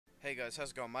Hey guys,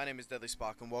 how's it going? My name is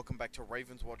DeadlySpark and welcome back to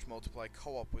Ravenswatch multiplayer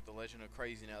co-op with The Legend of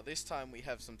Crazy. Now this time we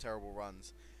have some terrible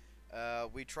runs.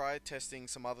 We tried testing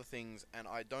some other things and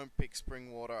I don't pick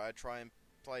spring water, I try and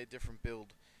play a different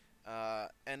build.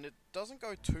 And it doesn't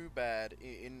go too bad.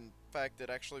 In fact, it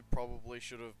actually probably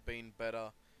should have been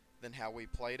better than how we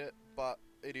played it, but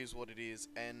it is what it is.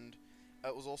 And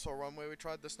it was also a run where we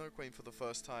tried the Snow Queen for the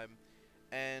first time,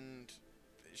 and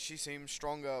she seems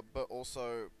stronger, but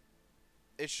also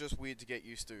it's just weird to get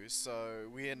used to, so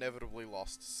we inevitably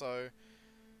lost. So,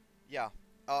 yeah.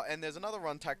 And there's another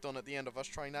run tacked on at the end of us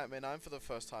trying Nightmare 9 for the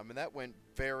first time, and that went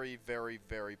very, very,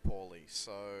 very poorly.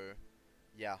 So,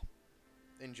 yeah.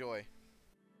 Enjoy.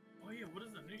 Oh yeah, what is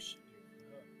the new shit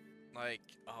do? Like,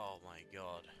 oh my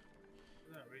god.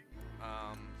 Is that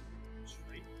right?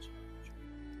 Straight charge.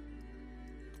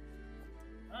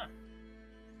 Ah.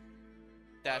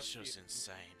 That's just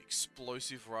insane.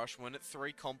 Explosive Rush. When at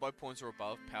 3 combo points or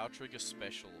above, Power Trigger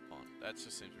Special upon. That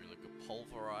just seems really good.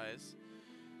 Pulverize.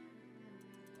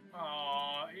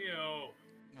 Aw, ew.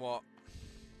 What?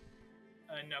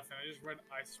 Nothing. I just read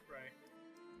Ice Spray.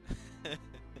 I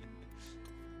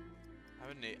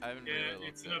haven't really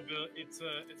looked at it. It's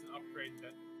an upgrade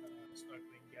that Snow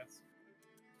Queen gets.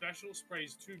 Special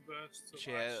sprays 2 bursts of ice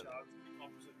shards in the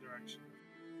opposite direction.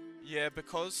 Yeah,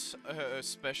 because her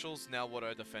specials, now what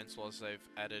her defense was, they've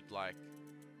added, like,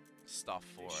 stuff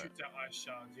for it. It shoots out ice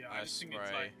shards, yeah. Ice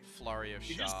spray, flurry of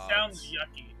shards. It just sounds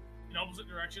yucky. In opposite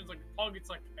directions, like, Pog,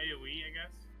 it's like AoE, I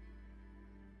guess.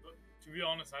 But to be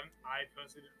honest, I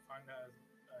personally didn't find that as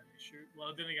an issue.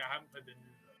 Well, then again, I haven't played the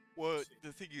new version. Well,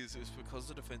 the thing is because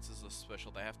the defenses are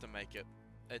special, they have to make it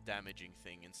a damaging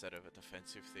thing instead of a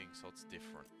defensive thing, so it's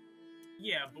different.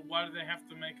 Yeah, but why do they have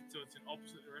to make it so it's in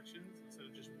opposite directions instead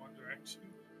of just one direction?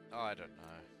 Oh, I don't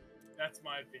know. That's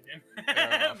my opinion.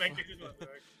 Make it just one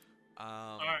direction.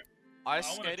 Alright.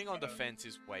 Ice skating on defense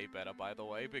is way better, by the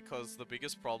way, because the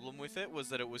biggest problem with it was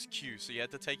that it was Q, so you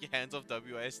had to take your hands off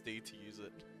WASD to use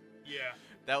it. Yeah.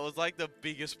 That was like the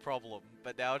biggest problem,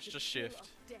 but now it's just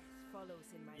shift. Yeah.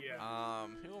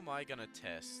 Who am I gonna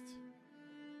test?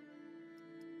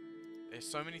 There's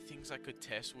so many things I could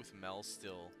test with Mel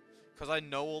still. Because I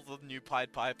know all the new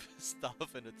Pied Piper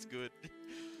stuff and it's good.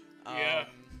 Yeah.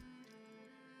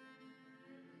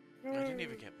 I didn't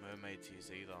even get Mermaid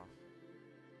Tears either.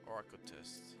 Or I could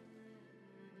test.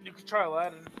 You could try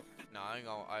Aladdin. No,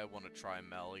 I want to try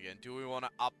Mel again. Do we want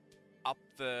to up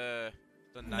the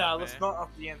Nightmare? No, let's not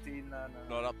up the ante. No.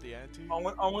 Not up the ante? I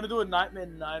want to do a Nightmare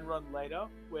 9 run later,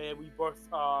 where we both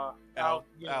are our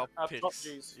top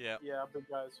Gs. Yeah. Yeah, our big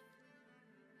guys.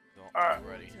 Alright,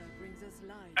 ready.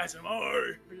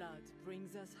 SMO! Blood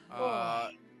brings us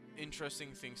home.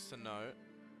 Interesting things to note,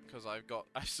 because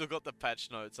I've still got the patch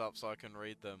notes up so I can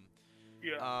read them.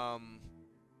 Yeah.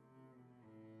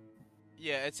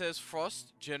 Yeah, it says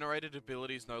Frost generated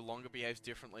abilities no longer behaves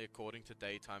differently according to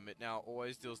daytime. It now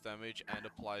always deals damage and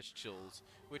applies chills,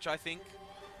 which I think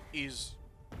is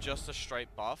just a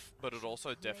straight buff, but it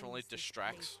also definitely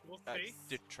detracts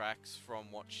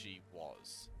from what she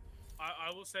was.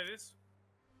 I will say this.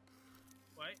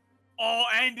 Wait. Oh,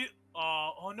 and it.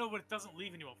 Oh no, but it doesn't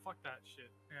leave anymore. Fuck that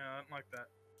shit. Yeah, I don't like that.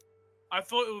 I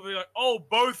thought it would be like, oh,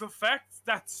 both effects.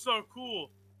 That's so cool.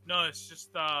 No, it's just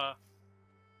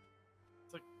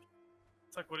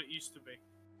it's like what it used to be.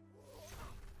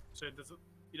 So it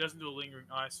doesn't do a lingering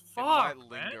ice. Fuck, it might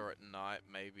linger at night,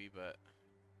 maybe, but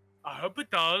I hope it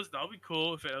does. That would be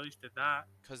cool if it at least did that.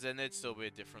 Because then there'd still be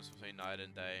a difference between night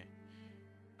and day.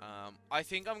 I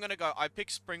think I'm gonna go. I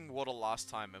picked Spring Water last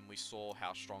time and we saw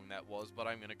how strong that was, but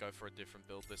I'm gonna go for a different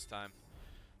build this time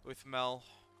with Mel,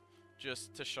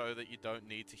 just to show that you don't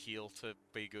need to heal to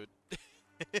be good.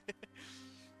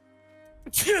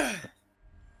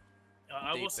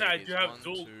 I will say I do have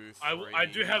I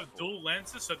do have dual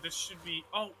lances, so this should be.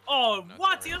 Oh,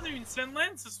 what? He doesn't even send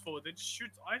lances forward. They just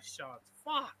shoots ice shards.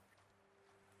 Fuck.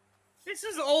 This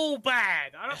is all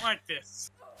bad. I don't like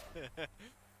this.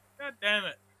 God damn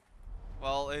it.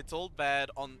 Well, it's all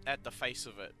bad at the face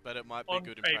of it, but it might be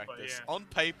good in practice. Yeah. On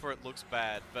paper, it looks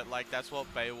bad, but like that's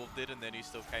what Beowulf did, and then he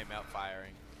still came out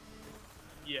firing.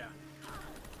 Yeah.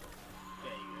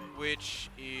 Which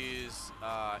is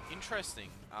interesting.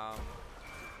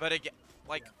 But again,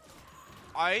 like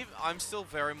I'm still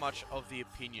very much of the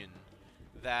opinion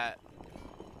that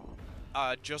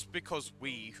just because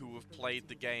we who have played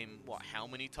the game, what, how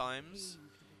many times?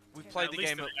 We've played the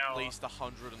game at least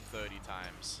 130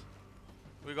 times.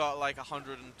 We got like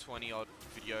 120 odd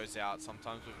videos out.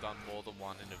 Sometimes we've done more than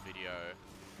one in a video.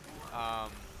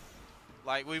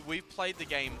 Like we've played the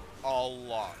game a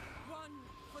lot.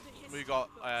 We got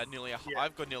nearly.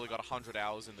 I've got nearly 100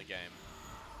 hours in the game.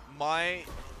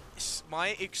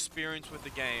 my experience with the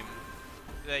game,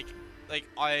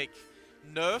 like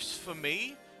nerfs for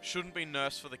me shouldn't be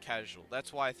nerfs for the casual.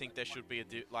 That's why I think there should be a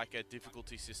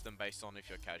difficulty system based on if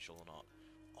you're casual or not.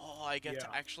 Oh, I get to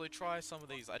actually try some of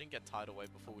these. I didn't get tied away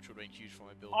before, which would have been huge for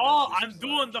my build. Oh, I'm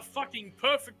doing the fucking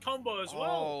perfect combo as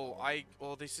well.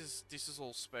 Oh, this is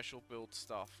all special build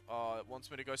stuff. Oh, it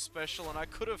wants me to go special, and I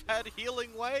could have had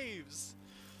healing waves.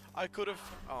 I could have.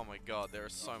 Oh my god, there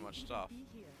is so much stuff.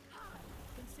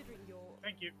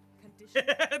 Thank you.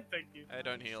 Thank you. I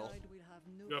don't heal.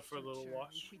 Go for a little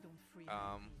wash.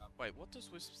 Wait, what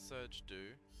does Wisp Surge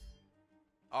do?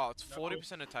 Oh, it's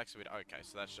 40% attack speed. Okay,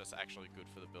 so that's just actually good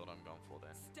for the build I'm going for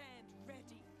then. Stand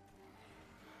ready.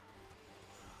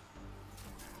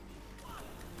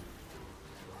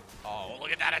 Oh,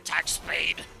 look at that attack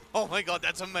speed! Oh my god,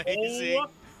 that's amazing! Oh.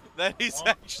 That is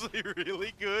actually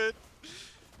really good.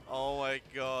 Oh my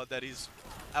god, that is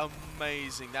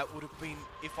amazing. That would have been...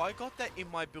 If I got that in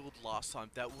my build last time,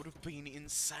 that would have been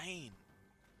insane.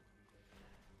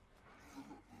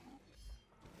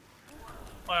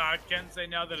 I can say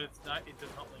now that it's not, it does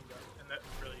not linger, and that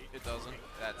really... It doesn't?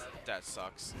 That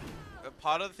sucks.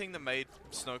 Part of the thing that made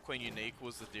Snow Queen unique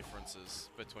was the differences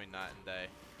between night and day.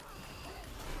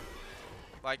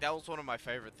 Like, that was one of my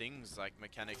favorite things, like,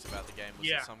 mechanics about the game, was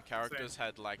that some characters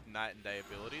had, like, night and day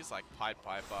abilities, like Pied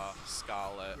Piper,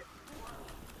 Scarlet.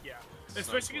 Yeah.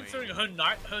 Especially considering her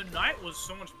night was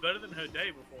so much better than her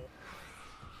day before.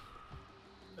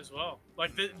 As well.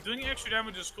 Like, doing extra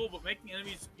damage is cool, but making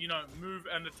enemies, you know, move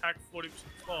and attack 40%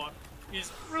 slower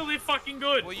is really fucking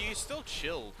good. Well, you still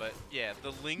chill, but yeah,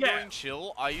 the lingering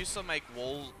chill, I used to make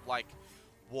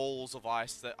walls of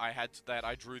ice that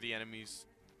I drew the enemies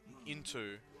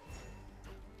into,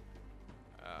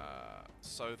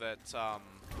 so that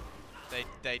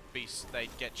they'd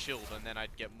get chilled, and then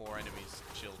I'd get more enemies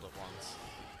chilled at once.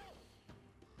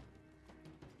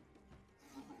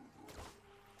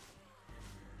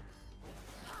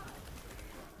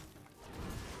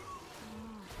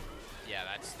 Yeah,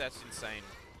 that's insane.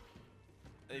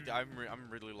 I'm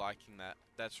really liking that.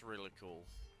 That's really cool.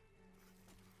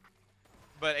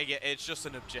 But again, it's just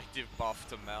an objective buff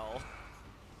to Mel.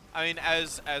 I mean,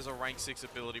 as a rank 6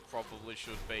 ability probably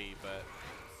should be, but...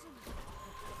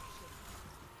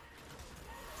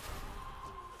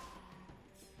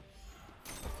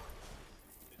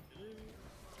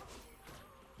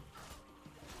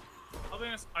 I'll be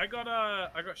honest, I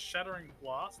got Shattering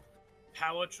Blast.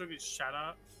 Power triggers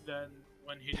Shatter, then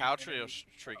when hitting... Power triggers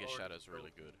Shatter is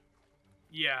really good.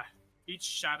 Yeah. Each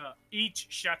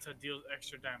shatter deals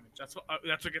extra damage. That's what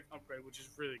gets upgraded, which is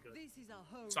really good.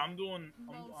 So I'm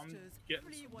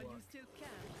getting some work.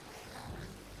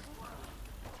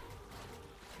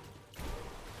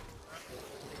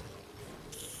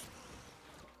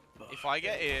 If I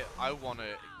get it, I want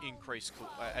to increase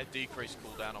a decrease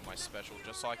cooldown on my special,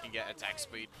 just so I can get attack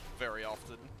speed very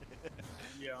often.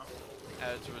 Yeah.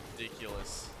 It's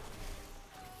ridiculous.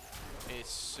 It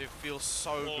feels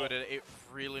so good, and it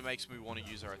really makes me want to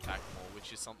use her attack more,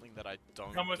 which is something that I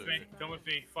don't Come with me.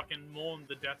 Fucking mourn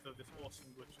the death of this awesome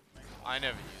glitch. I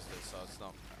never used it, so it's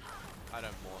not... I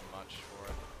don't mourn much for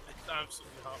it. It's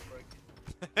absolutely heartbreaking.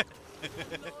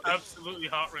 Absolutely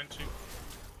heart-wrenching.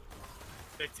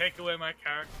 They take away my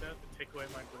character, they take away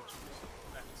my glitches.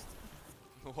 Next.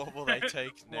 What will they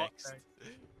take next?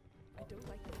 I don't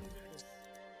like the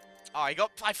Oh,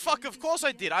 of course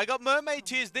I did. I got Mermaid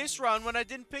Tears this run when I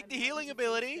didn't pick the healing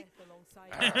ability.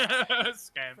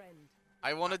 Scam.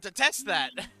 I wanted to test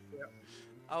that. Yep.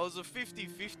 I was a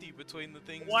 50-50 between the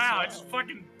things. Wow, I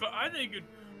think you could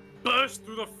burst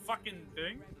through the fucking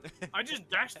thing. I just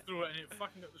dashed through it and it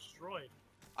fucking got destroyed.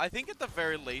 I think at the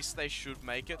very least they should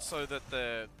make it so that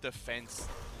the defense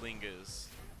lingers.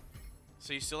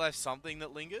 So you still have something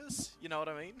that lingers? You know what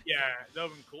I mean? Yeah, that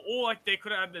would be cool. Or like they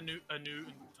could have had a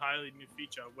entirely new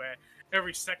feature where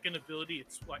every second ability,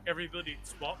 every ability it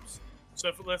swaps. So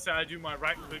if, let's say I do my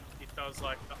right click, it does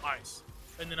like the ice,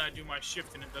 and then I do my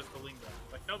shift and it does the linger.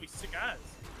 Like that would be sick as.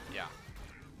 Yeah.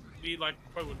 It'd be like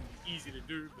probably wouldn't be easy to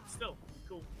do, but still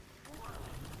cool.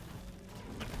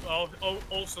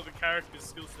 Also the character's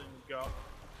skill set would go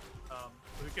up.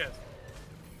 Who cares?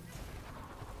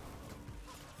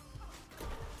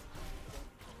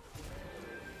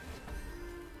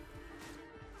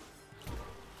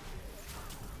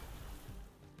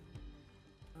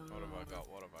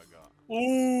 What have I got?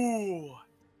 Ooh,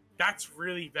 that's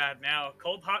really bad now.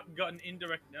 Cold Heart got an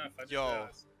indirect nerf. I just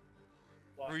realized.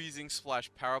 Freezing Splash,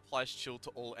 Paralyzed Chill to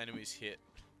all enemies hit.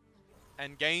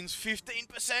 And gains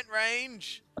 15%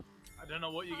 range! I don't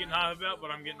know what you're getting hyped about,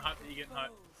 but I'm getting hyped that you're getting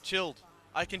hyped. Chilled.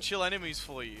 I can chill enemies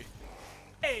for you.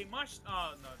 Hey,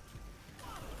 oh no.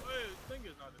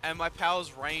 Fingers not. And my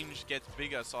power's range gets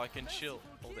bigger, so I can chill.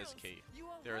 Oh, there's a key.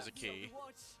 There is a key.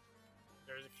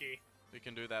 There's a key. We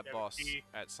can do that boss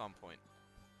at some point.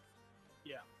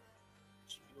 Yeah.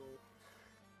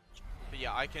 But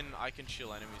yeah, I can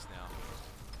chill enemies now.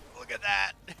 Look at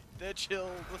that! They're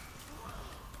chilled.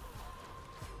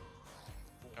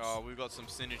 Oh, we've got some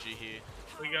synergy here.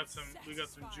 We got some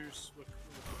juice with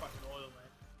fucking oil, man.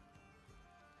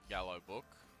 Yellow book.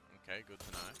 Okay, good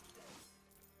to know.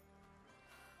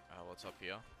 What's up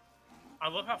here? I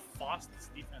love how fast this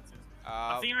defense is.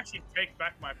 I think I actually take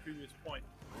back my previous point.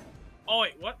 Oh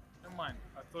wait, what? Never mind.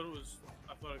 I thought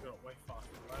I got way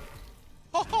faster, right?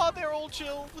 Oh, they're all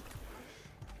chilled.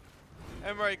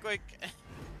 Emery, quick.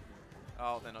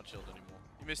 Oh, they're not chilled anymore.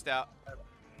 You missed out.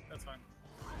 That's fine.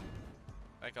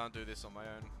 I can't do this on my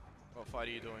own. What fight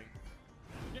are you doing?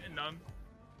 Yeah, none.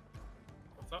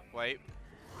 What's up? Wait.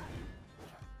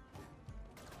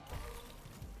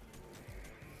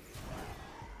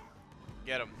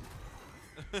 Get him.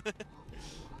 They're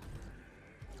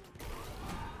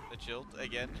chilled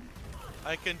again.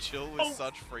 I can chill with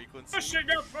such frequency. This shit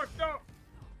got fucked up.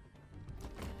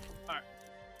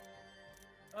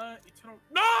 Alright. Eternal.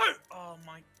 No! Oh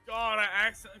my god, I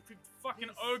accidentally picked fucking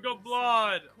ogre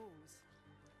blood.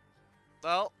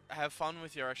 Well, have fun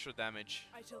with your extra damage.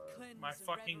 My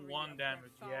fucking 1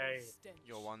 damage, yay.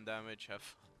 Your 1 damage, have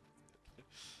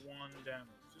 1 damage.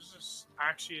 This is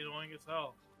actually annoying as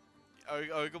hell.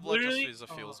 Ogre blood just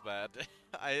feels bad.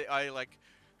 I like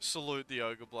salute the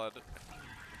ogre blood.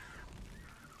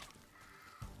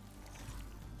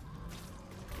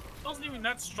 It wasn't even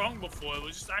that strong before, it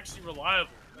was just actually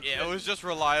reliable. Yeah, it was just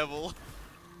reliable.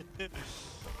 I'm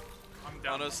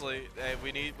down. Honestly, hey,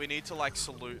 we need to like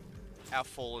salute our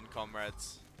fallen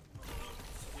comrades.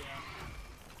 Yeah.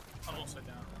 I'm also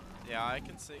down. Yeah, I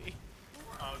can see.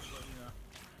 I was just letting you know.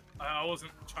 I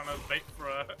wasn't trying to bait for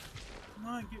a... Come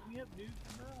on, get me up, dude.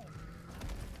 Come on.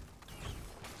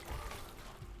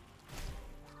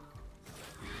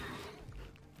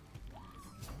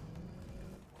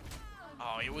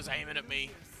 Oh, he was aiming at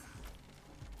me.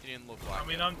 He didn't look like I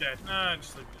mean, it. I'm dead. Nah,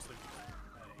 just leave it.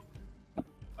 Hey.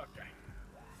 Okay.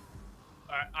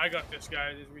 Alright, I got this,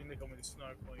 guy. There's reading the gun with the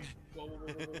snow, please. Whoa, whoa,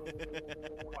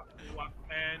 whoa, what,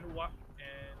 and what.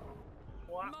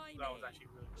 That was actually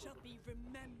really cool. Shall be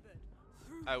remembered.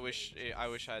 I wish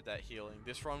I had that healing.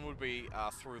 This run would be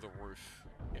through the roof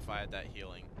if I had that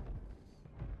healing.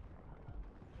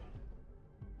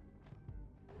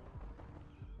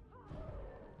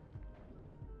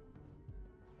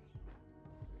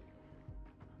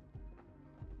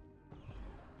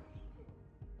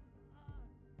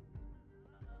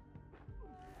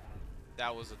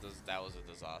 That was a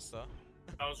disaster.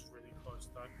 That was really close,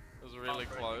 though. It was really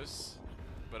close,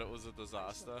 but it was a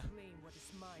disaster.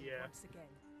 Yeah.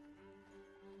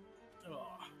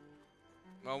 Oh.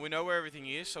 Well, we know where everything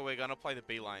is, so we're gonna play the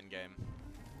beeline game.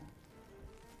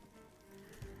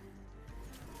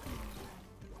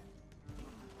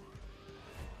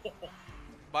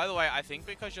 By the way, I think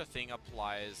because your thing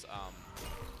applies,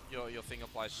 your thing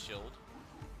applies shield,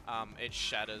 it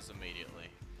shatters immediately.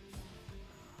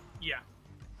 Yeah.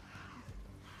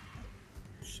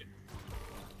 Shit.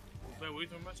 Wait, what are you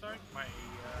talking about, sorry? My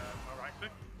right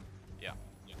click? Yeah.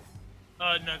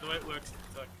 No, the way it works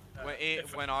is like...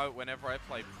 whenever I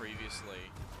played previously,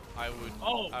 I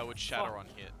would shatter on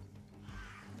hit.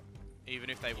 Even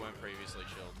if they weren't previously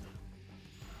shielded.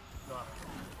 Right.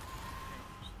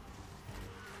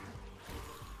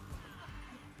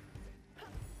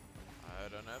 I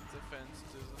don't have defense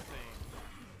to the thing.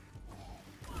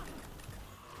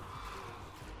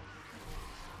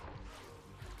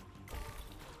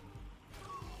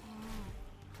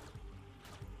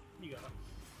 You got it.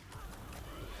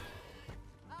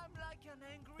 I'm like an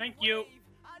angry Thank you. wave.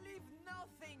 I leave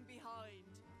nothing behind.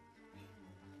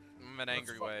 I'm an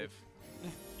angry wave. I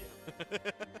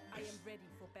am ready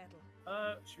for battle.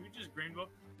 Should we just green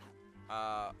book?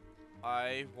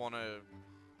 I wanna...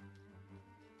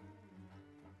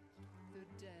 The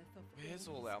death of Where's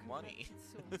all our money?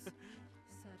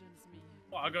 saddens me.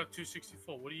 Oh, I got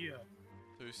 264. What do you have?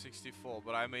 264,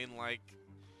 but I mean like...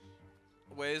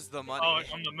 Where's the money? Oh,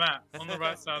 on the map. On the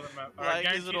right side of the map. Alright,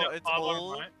 like, is it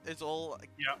all, right? it's all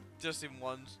Yeah. just in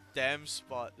one damn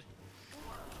spot.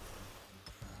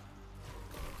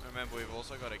 Remember, we've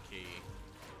also got a key.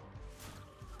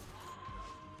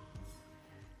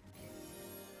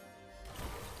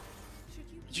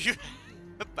 Should you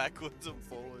Backwards and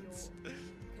forwards.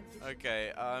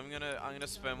 Okay, I'm gonna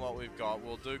spend what we've got.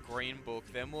 We'll do green book,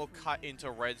 then we'll cut into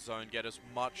red zone, get as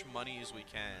much money as we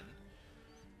can.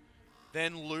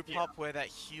 Then loop up where that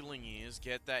healing is,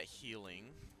 get that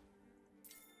healing.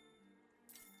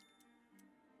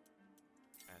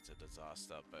 That's a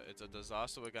disaster, but it's a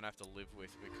disaster we're gonna have to live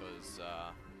with because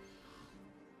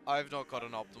I've not got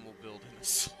an optimal build in the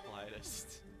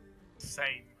slightest.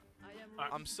 Same.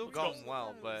 I'm still going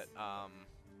well, but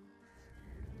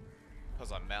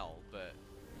because I'm Mel, but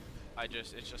it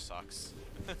just sucks.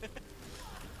 I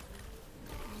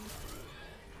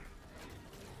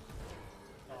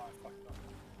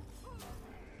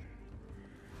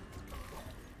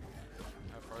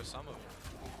froze some of them.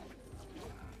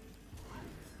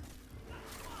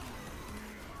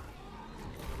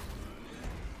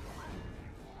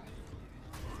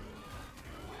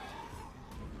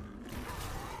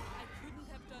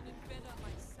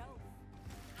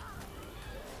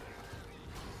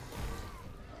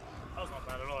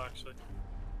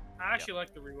 I actually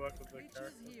like the rework of the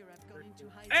character.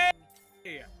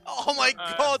 Hey! Oh my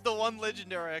god, the one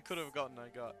legendary I could have gotten, I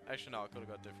got. Actually, no, I could have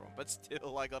got different, but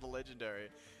still, I got a legendary.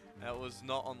 That was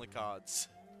not on the cards.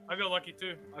 I got lucky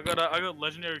too. I got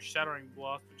legendary shattering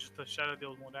blast, which is the shadow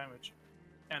deals more damage,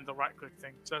 and the right click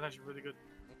thing. So that's actually really good.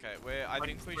 Okay, I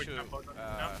think we should.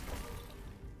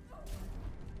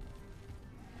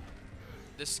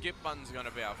 The skip button's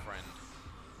gonna be our friend.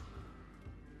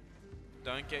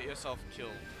 Don't get yourself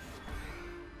killed.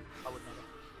 I would never.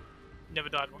 Never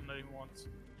died not even once.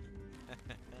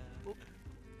 Look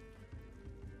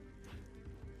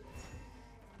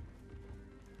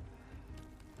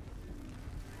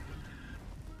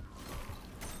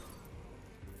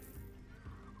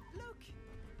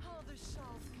how the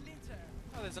shards glitter.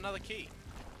 Oh, there's another key.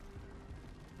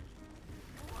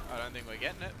 I don't think we're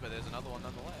getting it, but there's another one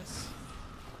nonetheless.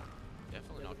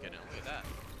 Definitely not getting it. Look at that.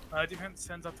 Defense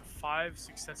sends up to 5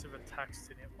 successive attacks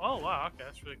to him. Oh wow, okay,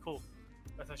 that's really cool.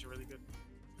 That's actually really good.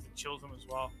 It chills him as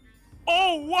well.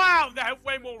 Oh wow, they have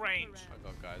way more range. I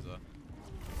got Geyser.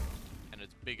 And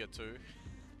it's bigger too.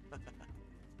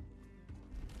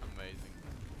 Amazing.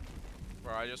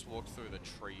 Bro, I just walked through the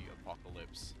tree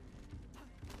apocalypse.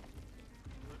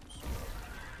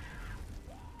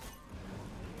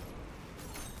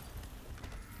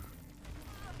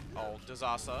 Oh,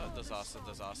 disaster, disaster,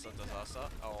 disaster, disaster.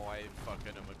 Oh, I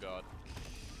fucking am a god.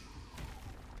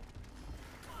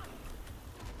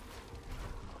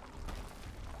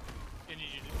 I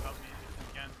need you to help me if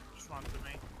you can. Just run to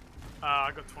me.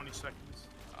 I got 20 seconds.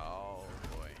 Oh,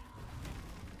 boy.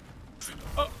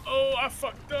 Uh-oh, I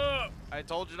fucked up! I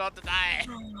told you not to die!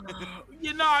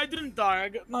 Yeah, no, I didn't die. I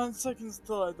got 9 seconds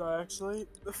till I die, actually.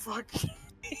 The fuck?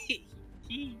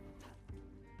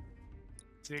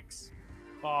 6,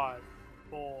 5,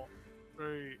 4,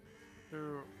 3,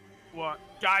 2, 1.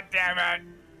 God damn it!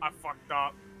 I fucked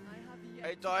up.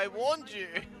 I warned you!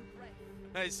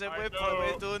 I said we're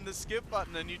doing the skip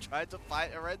button and you tried to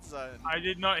fight a red zone. I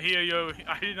did not hear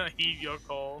heed your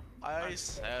call. I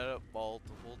said it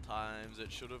multiple times, it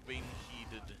should have been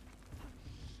heeded.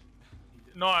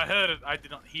 No, I heard it, I did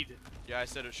not heed it. Yeah, I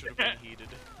said it should have been heeded.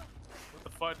 What the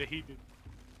fuck did he do?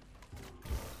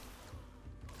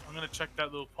 I'm gonna check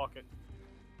that little pocket.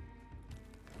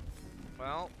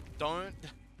 Well, don't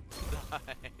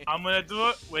die. I'm gonna do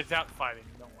it without fighting,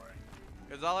 don't worry.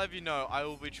 Because I'll have you know, I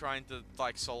will be trying to,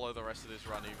 like, solo the rest of this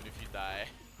run even if you die.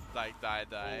 Like, die.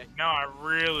 Now I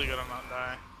really gotta not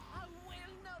die. I will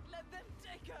not let them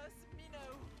take us,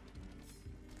 Minnow.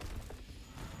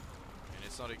 And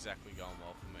it's not exactly going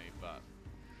well for me, but...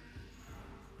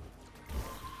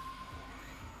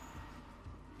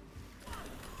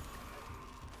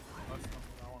 That's not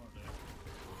what I want to do.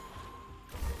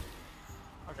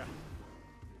 Okay.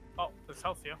 Oh, there's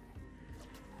health here.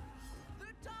 The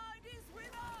tide is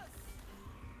with us.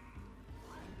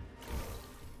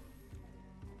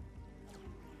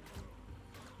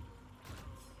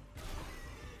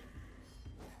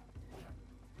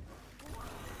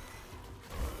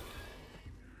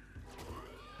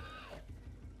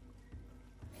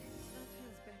 That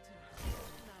feels better.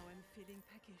 Now I'm feeling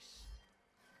peckish.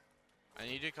 I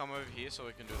need you to come over here so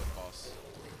we can do the boss.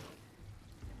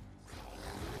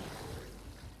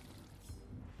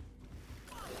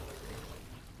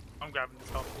 I'm grabbing this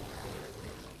health.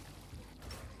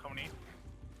 Coming in.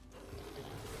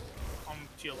 I'm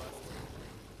to your left.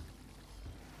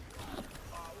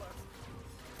 I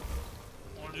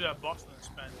want to do that box and then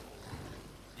spend.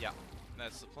 Yeah,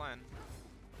 that's the plan.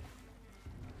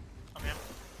 Come here.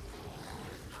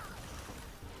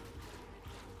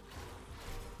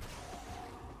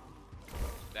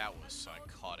 That was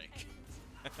psychotic.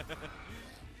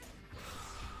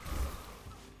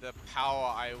 The power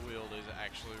I wield is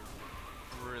actually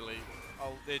really...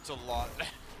 Oh, it's a lot.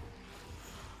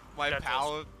 My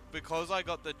because I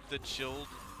got the chilled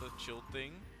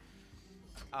thing.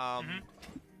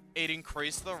 It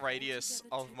increased the radius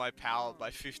of my power by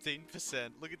 15%.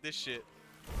 Look at this shit.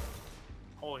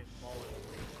 Holy moly.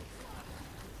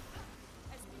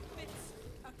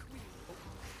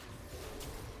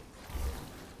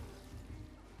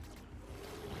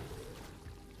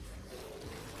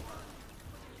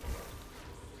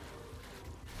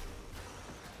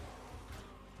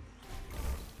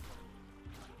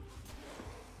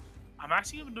 I'm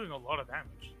actually even doing a lot of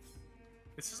damage.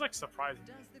 This is like surprising.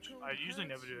 I usually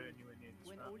never do it anywhere near this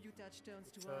When round. all you touch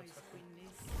turns to So ice, it's we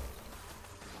miss.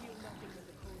 Feel nothing but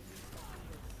the cold breeze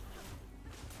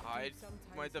of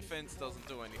fingers. My defense doesn't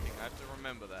do anything. I have to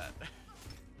remember that.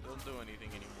 Doesn't do anything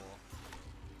anymore.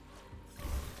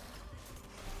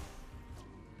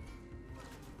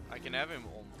 I can have him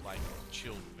on, like,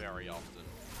 chilled very often.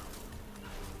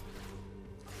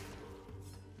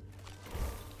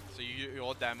 So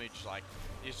your damage, like,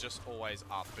 is just always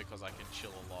up because I can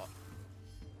chill a lot.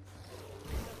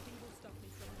 Nothing will stop me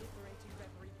from liberating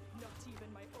reverie, not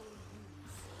even my own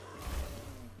wounds.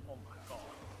 Oh my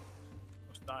god.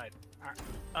 Almost died.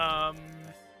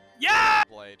 Yeah!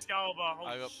 Blade. Excalibur, I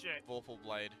holy got shit. Vorpal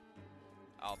Blade.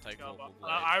 I'll take Excalibur. Vorpal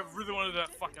Blade. I really wanted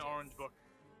that fucking orange book.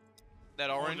 That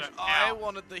orange? that. I Ow.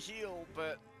 wanted the heal,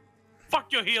 but...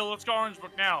 Fuck your heal, let's go orange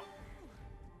book now.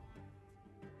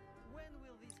 When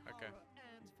will this Okay. horror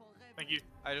end forever? Thank you.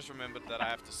 I just remembered that I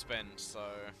have to spend, so...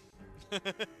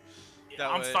 Yeah,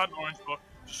 I'm starting orange book.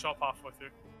 Just shop halfway through.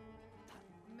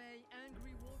 May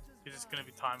angry waters Because it's gonna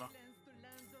be timer. cleanse the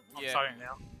lands of I'm Yeah. starting it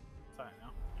now. Starting it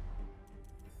now.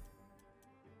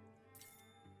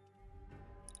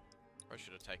 I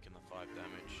should have taken the 5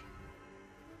 damage.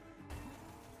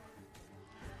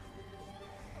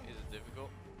 Is it difficult?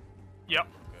 Yep.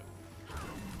 Okay.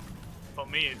 For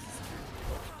me, it's...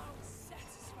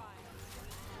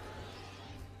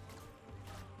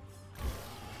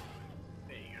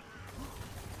 There you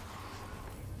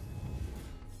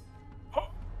go.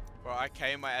 Bro, I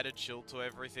added chill to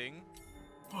everything.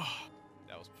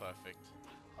 That was perfect.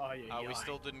 Oh, yeah, We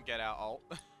still didn't get our ult.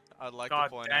 I'd like God to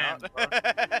point damn,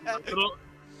 out. bro.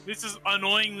 This is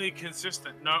annoyingly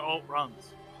consistent. No ult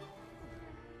runs.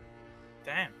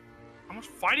 Damn. How much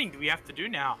fighting do we have to do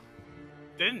now?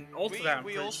 Didn't alter that, I'm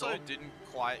we pretty also sure. didn't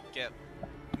quite get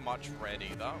much red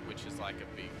either, which is like a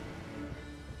big...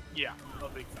 Yeah, a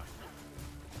big factor.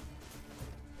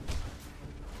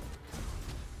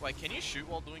 Wait, can you shoot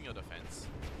while doing your defense?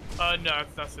 No,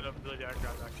 that's an ability I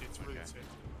grabbed actually. It's really Okay. sick.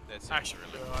 That's Actually,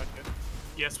 really like it.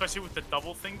 Yeah, especially with the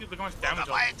double thing. Dude, look how much damage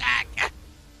my I attack!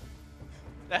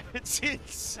 That's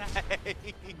insane!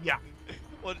 Yeah.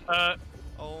 What?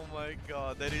 Oh my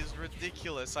god, that is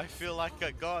ridiculous. I feel like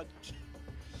a god.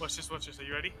 Watch this, watch this. Are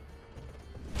you ready?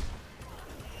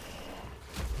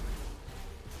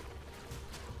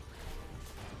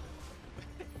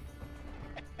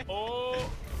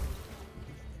 Oh!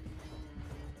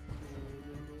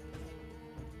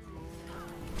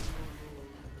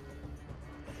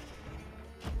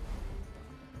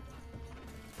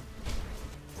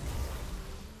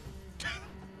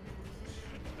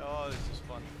 Oh, this is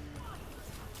fun.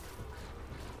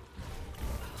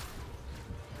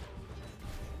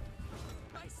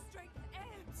 My strength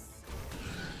ebbs.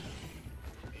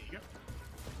 There you go.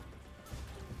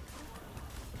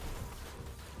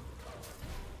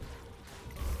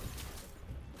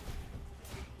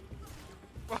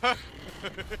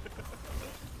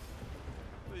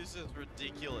 This is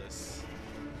ridiculous.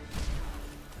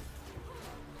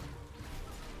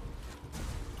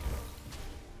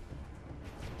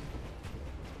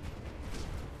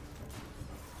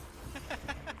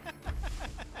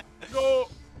 Go!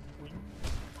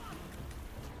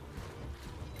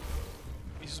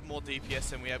 This is more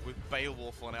DPS than we have with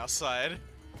Beowulf on our side.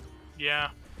 Yeah.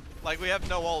 Like, we have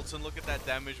no ults, and look at that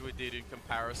damage we did in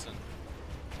comparison.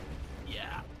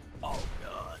 Yeah. Oh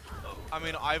god. Oh. I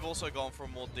mean, I've also gone for a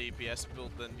more DPS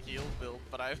build than heal build,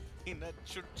 but I mean, that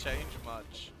shouldn't change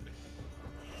much.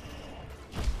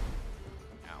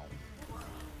 Ow.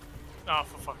 Oh,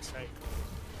 for fuck's sake.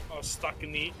 I was stuck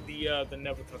in the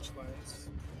never touch lanes.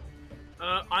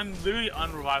 I'm literally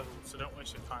unrevivable, so don't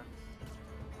waste your time.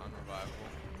 Unrevivable.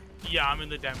 Yeah, I'm in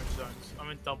the damage zones. I'm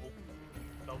in double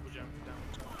damage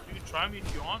zones. You can try me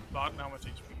if you want, but I don't know how much HP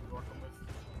you're working with.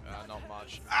 Not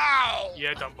much. Ow!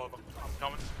 Yeah, don't bother. I'm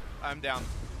coming. I'm down.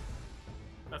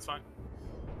 That's fine.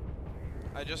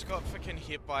 I just got fucking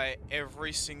hit by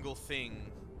every single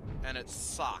thing, and it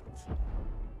sucked.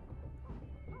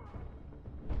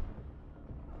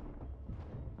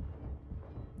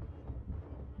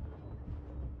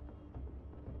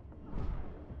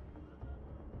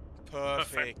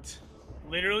 Perfect.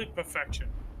 Literally perfection.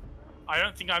 I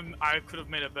don't think I could have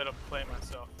made a better play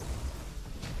myself.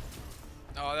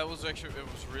 Oh, that was actually, it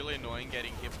was really annoying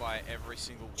getting hit by every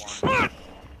single one.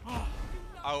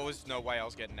 I was no way I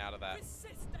was getting out of that.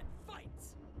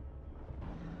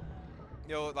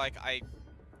 You know, like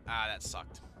that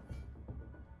sucked.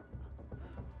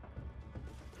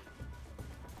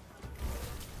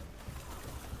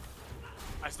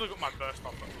 I still got my burst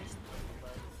off at least.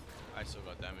 I still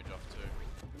got damage off too.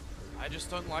 I just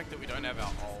don't like that we don't have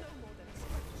our ult.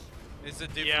 It's a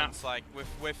difference, like,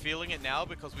 we're feeling it now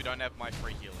because we don't have my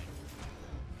free healing.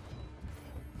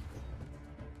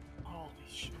 Holy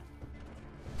shit.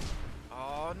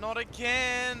 Oh, not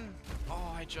again!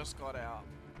 Oh, I just got out.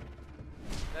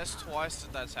 That's twice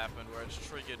that that's happened, where it's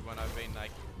triggered when I've been,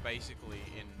 like, basically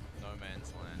in no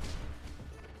man's land.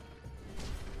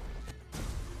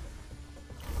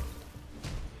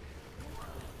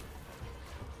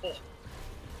 Oh.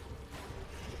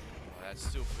 That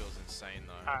still feels insane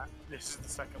though. Alright, this is the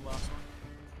second last one.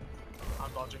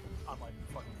 I'm dodging. I'm like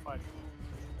fucking fighting.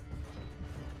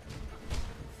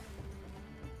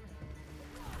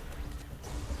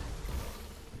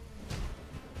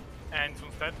 And this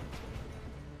one's dead.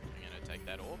 I'm gonna take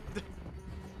that orb. Okay,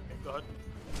 go ahead.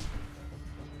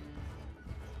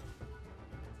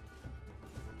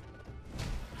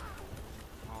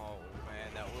 Oh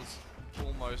man, that was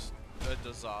almost a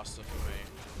disaster for me.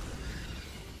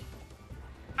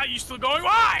 Are you still going?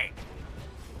 Why?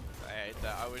 I hate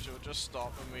that. I wish it would just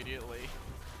stop immediately.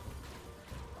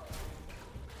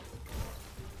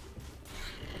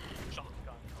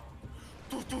 Shotgun.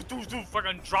 Do.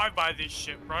 Fucking drive by this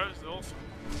shit, bro. It's awesome.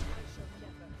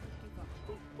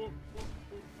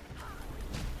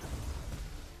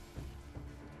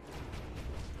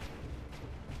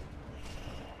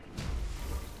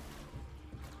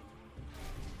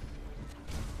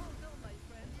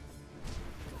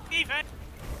 Defense.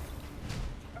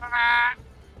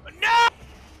 No!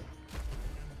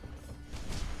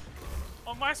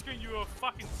 On my screen, you were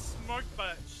fucking smoked by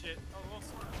that shit. I was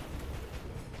awesome.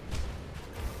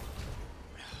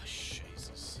 Oh,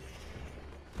 Jesus.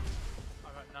 I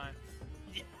got 9.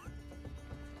 Yeah.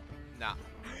 Nah.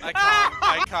 I can't.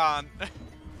 I can't.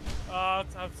 Oh,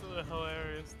 it's absolutely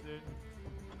hilarious,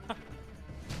 dude.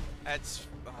 It's...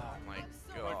 Oh my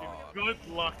god. Good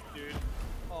luck, dude.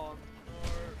 Oh no.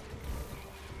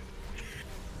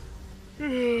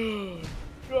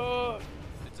 God.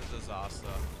 It's a disaster.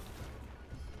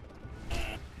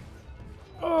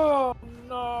 Oh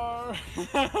no.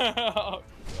 Oh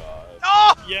god.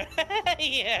 Oh! Yeah.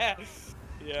 Yeah.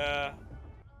 Yeah.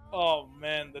 Oh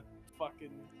man, the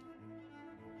fucking.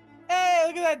 Hey,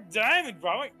 look at that diamond,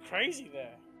 bro. I went crazy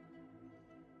there.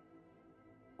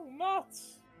 Oh,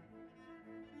 nuts.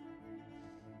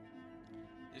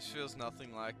 This feels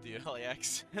nothing like the early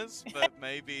access, but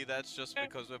maybe that's just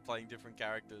because we're playing different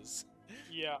characters.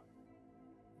 Yeah.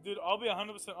 Dude, I'll be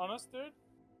 100% honest, dude.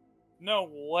 No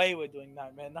way we're doing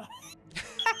Nightmare 9.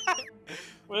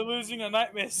 We're losing a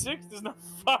Nightmare 6? There's no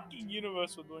fucking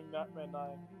universe we're doing Nightmare 9.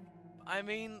 I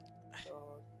mean...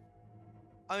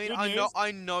 Good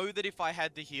I know that if I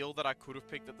had the heal that I could have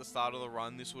picked at the start of the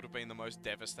run, this would have been the most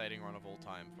devastating run of all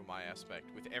time from my aspect.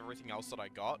 With everything else that I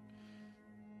got,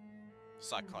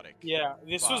 psychotic. Yeah,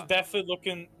 this was definitely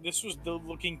looking. This was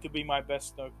looking to be my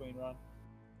best Snow Queen run.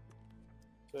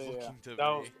 So, looking to be.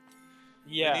 Was,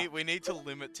 yeah. We need to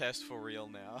limit test for real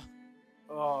now.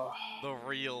 Oh. The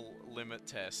real limit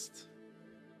test.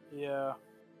 Yeah.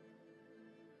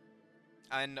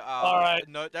 And Alright.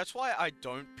 no, that's why I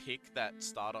don't pick that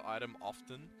starter item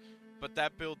often, but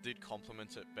that build did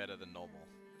complement it better than normal.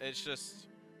 It's just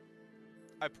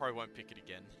I probably won't pick it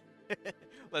again.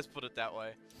 Let's put it that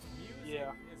way.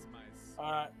 Yeah.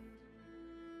 Alright.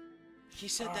 He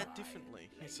said that differently.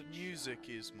 He said music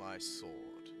is my sword.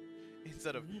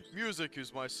 Instead of music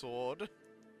is my sword.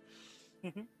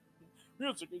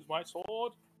 Music is my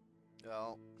sword.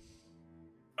 Well.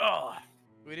 Ugh.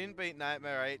 We didn't beat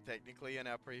Nightmare 8 technically in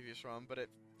our previous run, but it...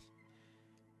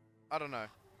 I don't know.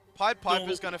 Pied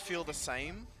Piper's gonna feel the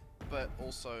same, but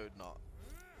also not.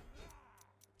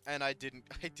 And I didn't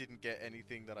get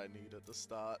anything that I need at the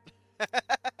start.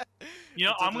 You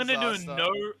know, I'm gonna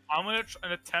do I'm gonna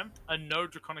attempt a no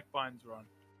Draconic Binds run.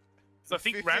 So I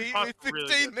think Rampart 15 really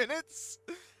good. minutes?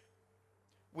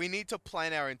 We need to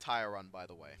plan our entire run, by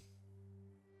the way.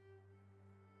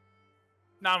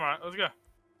 Nah, I'm alright, let's go.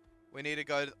 We need to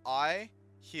go to I,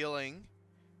 healing,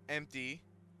 empty,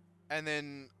 and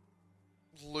then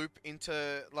loop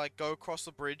into, like, go across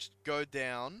the bridge, go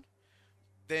down,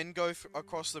 then go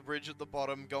across the bridge at the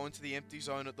bottom, go into the empty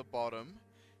zone at the bottom.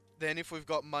 Then if we've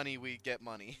got money, we get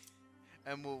money.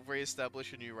 and we'll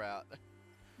re-establish a new route.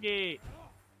 Yeah.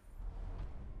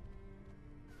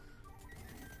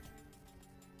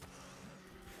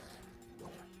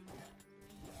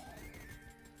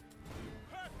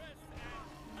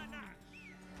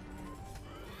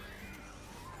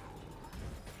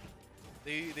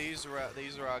 These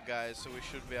are our guys, so we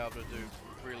should be able to do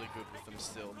really good with them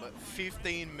still. But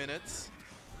 15 minutes,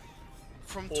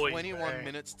 from 21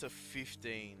 minutes to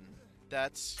 15,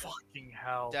 that's fucking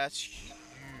hell. That's huge.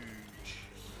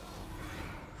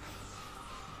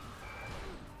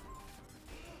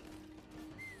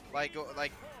 Like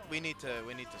we need to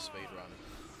speed run.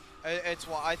 It's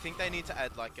why I think they need to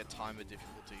add like a timer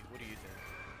difficulty. What do you think?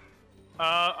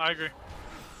 I agree.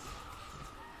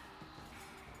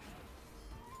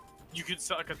 You could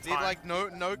set like a time. Like no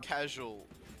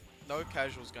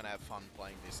casual's gonna have fun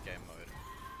playing this game mode.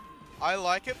 I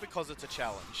like it because it's a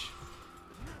challenge.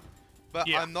 But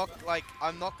yeah. I'm not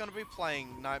gonna be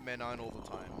playing Nightmare 9 all the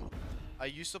time. I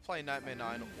used to play Nightmare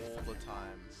 9 all the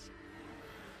time.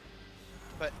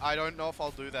 But I don't know if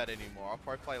I'll do that anymore. I'll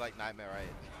probably play like Nightmare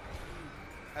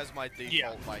 8 as my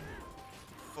default like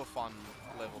for fun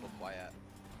level to play at.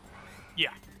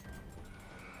 Yeah.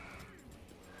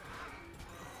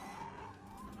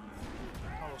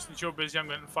 Oh, since you're busy, I'm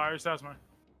getting fire Stasmo.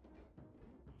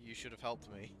 You should have helped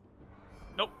me.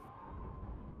 Nope.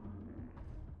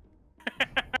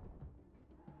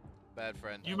 Bad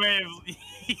friend. You may have,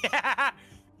 yeah,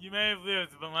 you may have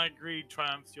lived, but my greed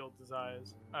triumphs your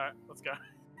desires. All right, let's go.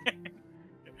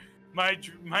 my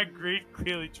greed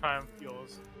clearly triumphed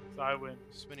yours, so I win.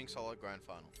 Spinning solo grand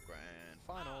final. Grand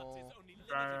final.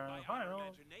 Grand final.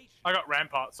 I got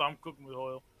Rampart, so I'm cooking with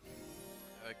oil.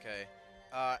 Okay.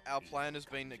 Our plan has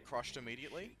been crushed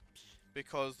immediately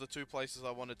because the two places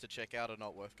I wanted to check out are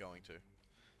not worth going to.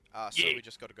 So we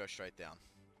just got to go straight down.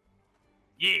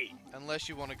 Yeah. Unless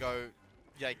you want to go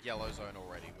yellow zone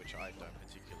already, which I don't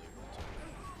particularly want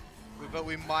to. But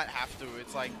we might have to.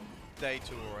 It's like day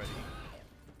 2 already.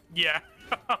 Yeah.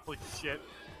 Holy shit.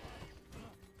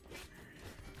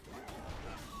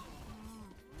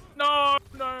 No,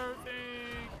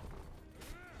 thing.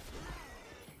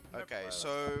 Okay,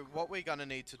 so what we're gonna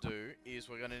need to do is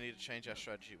we're gonna need to change our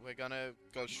strategy. We're gonna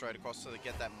go straight across to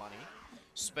get that money,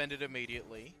 spend it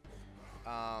immediately,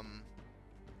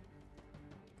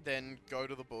 then go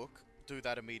to the book, do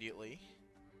that immediately.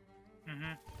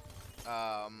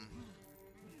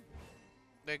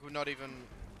 Like, we're not even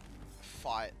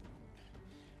fight.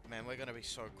 Man, we're gonna be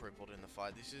so crippled in the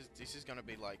fight. This is gonna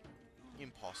be like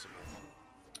impossible.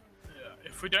 Yeah,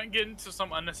 if we don't get into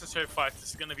some unnecessary fights, this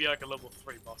is gonna be like a level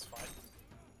 3 boss fight.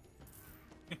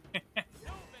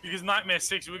 Because Nightmare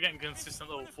 6, we're getting consistent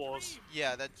level 4s.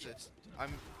 Yeah, that's it.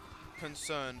 I'm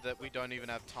concerned that we don't even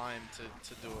have time to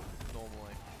do it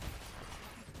normally.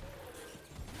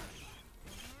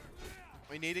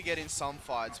 We need to get in some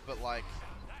fights, but like,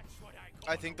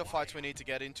 I think the fights we need to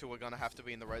get into are gonna have to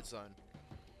be in the red zone.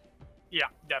 Yeah,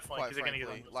 definitely. Quite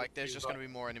frankly, like there's just gonna be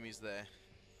more enemies there.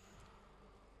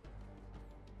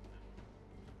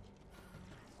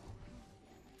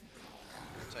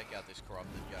 Take out this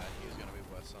corrupted guy. He's gonna be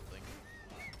worth something.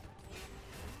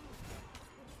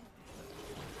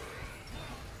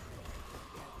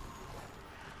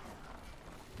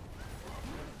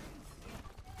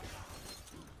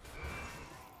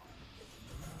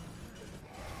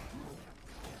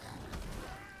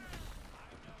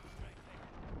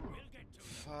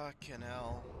 Fucking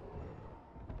hell.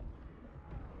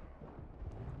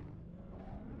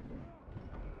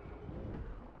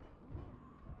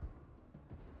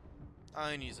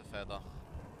 I only use a feather.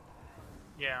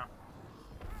 Yeah.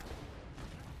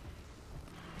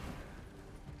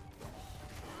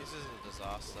 This is a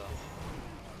disaster.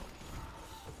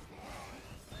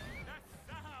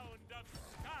 The sound of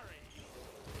scurry.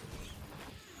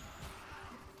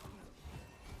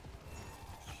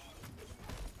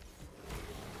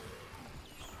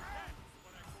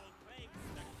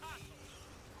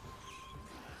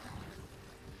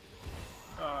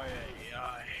 Oh,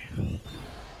 yeah.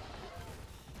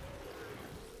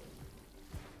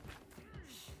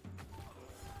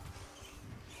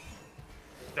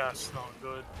 That's not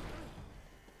good.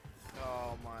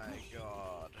 Oh my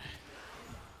god.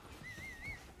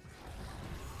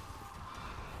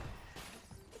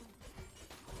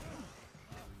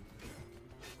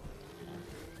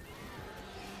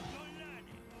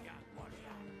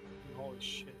 Holy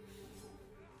shit.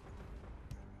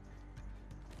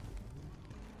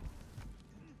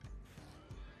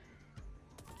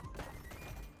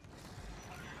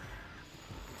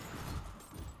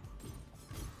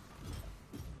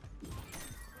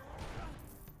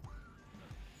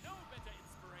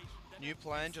 New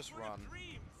plan, just run.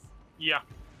 Yeah.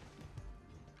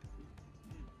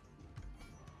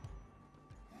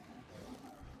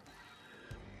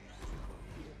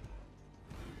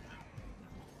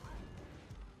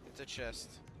 It's a chest.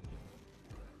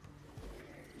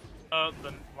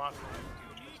 The last one.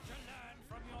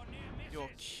 You're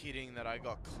kidding that I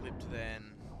got clipped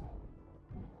then.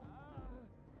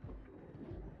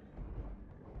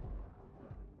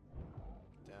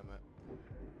 Damn it.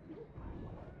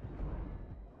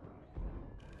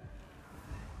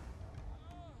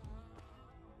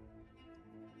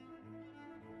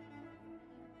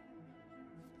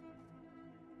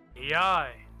 Yeah.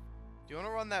 Do you want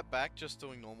to run that back just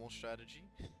doing normal strategy?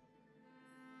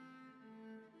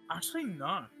 Actually,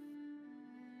 no.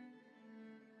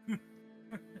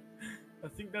 I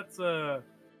think that's a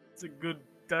good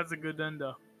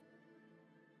ender.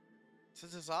 It's a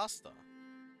disaster.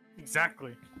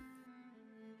 Exactly.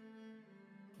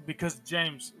 Because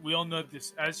James, we all know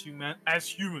this as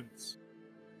humans.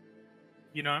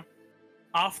 You know,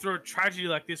 after a tragedy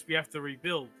like this, we have to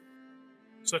rebuild.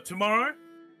 So tomorrow,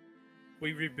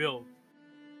 we rebuild.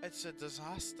 It's a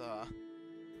disaster.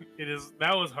 It is.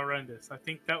 That was horrendous. I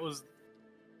think that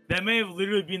may have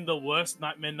literally been the worst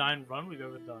Nightmare 9 run we've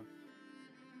ever done.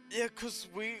 Yeah, cause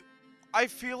I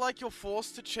feel like you're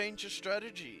forced to change your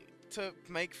strategy to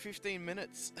make 15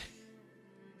 minutes.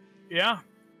 Yeah,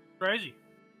 crazy.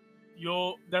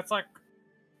 That's like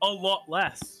a lot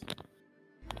less.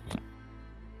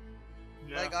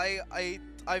 Yeah. Like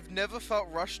I've never felt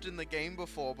rushed in the game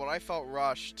before, but I felt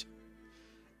rushed.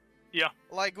 Yeah.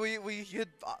 Like we had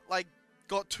like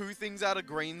got 2 things out of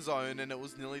green zone and it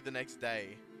was nearly the next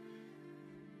day.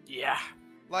 Yeah.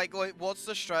 Like what's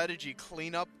the strategy?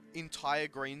 Clean up entire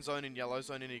green zone and yellow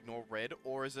zone and ignore red?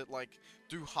 Or is it like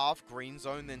do half green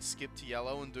zone then skip to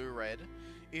yellow and do red?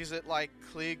 Is it like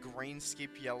clear green,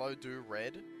 skip yellow, do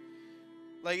red?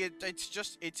 Like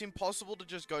it's impossible to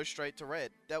just go straight to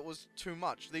red. That was too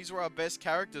much. These were our best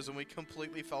characters and we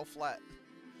completely fell flat.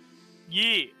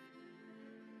 Yeah.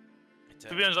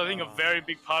 To be honest, I think a very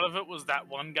big part of it was that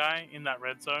one guy in that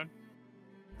red zone.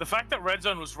 The fact that red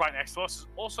zone was right next to us is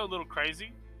also a little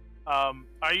crazy. I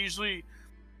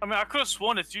could have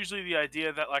sworn it's usually the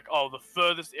idea that like, oh, the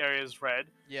furthest area is red.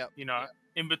 Yeah. You know,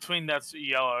 in between that's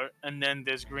yellow, and then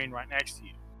there's green right next to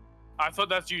you. I thought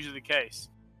that's usually the case.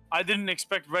 I didn't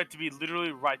expect red to be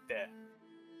literally right there.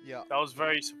 Yeah. That was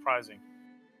very surprising.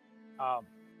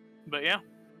 But yeah,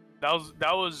 that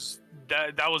was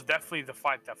definitely the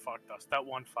fight that fucked us. That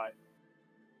one fight.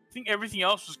 I think everything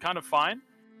else was kind of fine,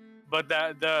 but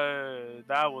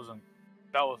that wasn't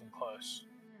close.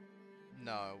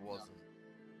 No, it wasn't.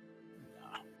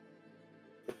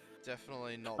 No.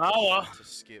 Definitely not to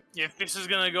skip. If this is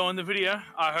gonna go in the video,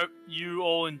 I hope you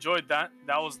all enjoyed that.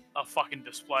 That was a fucking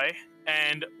display.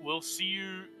 And we'll see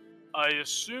you, I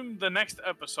assume the next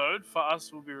episode for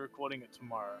us will be recording it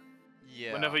tomorrow.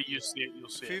 Yeah. Whenever you see it, you'll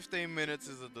see 15 minutes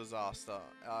is a disaster.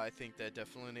 I think there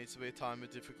definitely needs to be a time of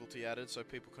difficulty added so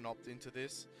people can opt into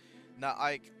this.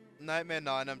 Nightmare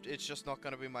 9, it's just not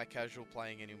going to be my casual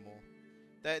playing anymore.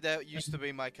 That used to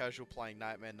be my casual playing,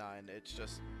 Nightmare 9. It's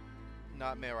just,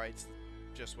 Nightmare 8's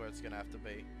just where it's going to have to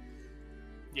be.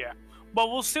 Yeah. But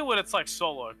we'll see what it's like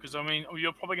solo, because I mean,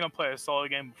 you're probably going to play a solo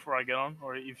game before I get on,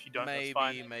 or if you don't, that's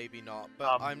fine. Maybe not.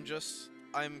 But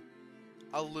I'm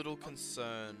a little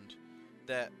concerned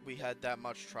that we had that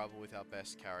much trouble with our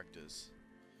best characters.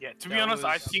 Yeah, to be honest,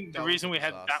 I think the reason we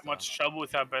had that much trouble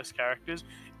with our best characters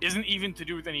isn't even to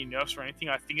do with any nerfs or anything.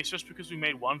 I think it's just because we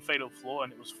made one fatal flaw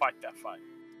and it was fight that fight.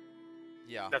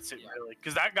 Yeah. That's it, really.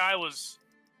 Because that guy was...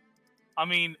 I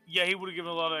mean, yeah, he would have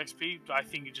given a lot of XP, but I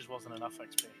think it just wasn't enough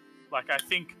XP. Like, I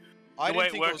think... I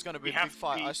didn't think it was going to be a big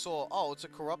fight. I saw, oh, it's a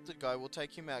corrupted guy. We'll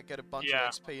take him out, get a bunch of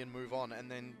XP and move on.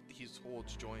 And then his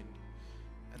hordes joined.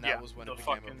 And that was when it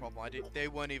became a problem. They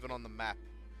weren't even on the map.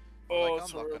 Oh, like,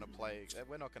 I'm not going to play.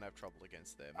 We're not going to have trouble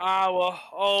against them.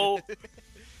 I'll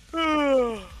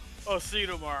see you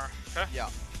tomorrow. Okay? Yeah.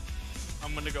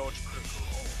 I'm going to go with critical.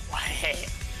 Alright.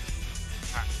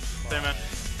 See you, man.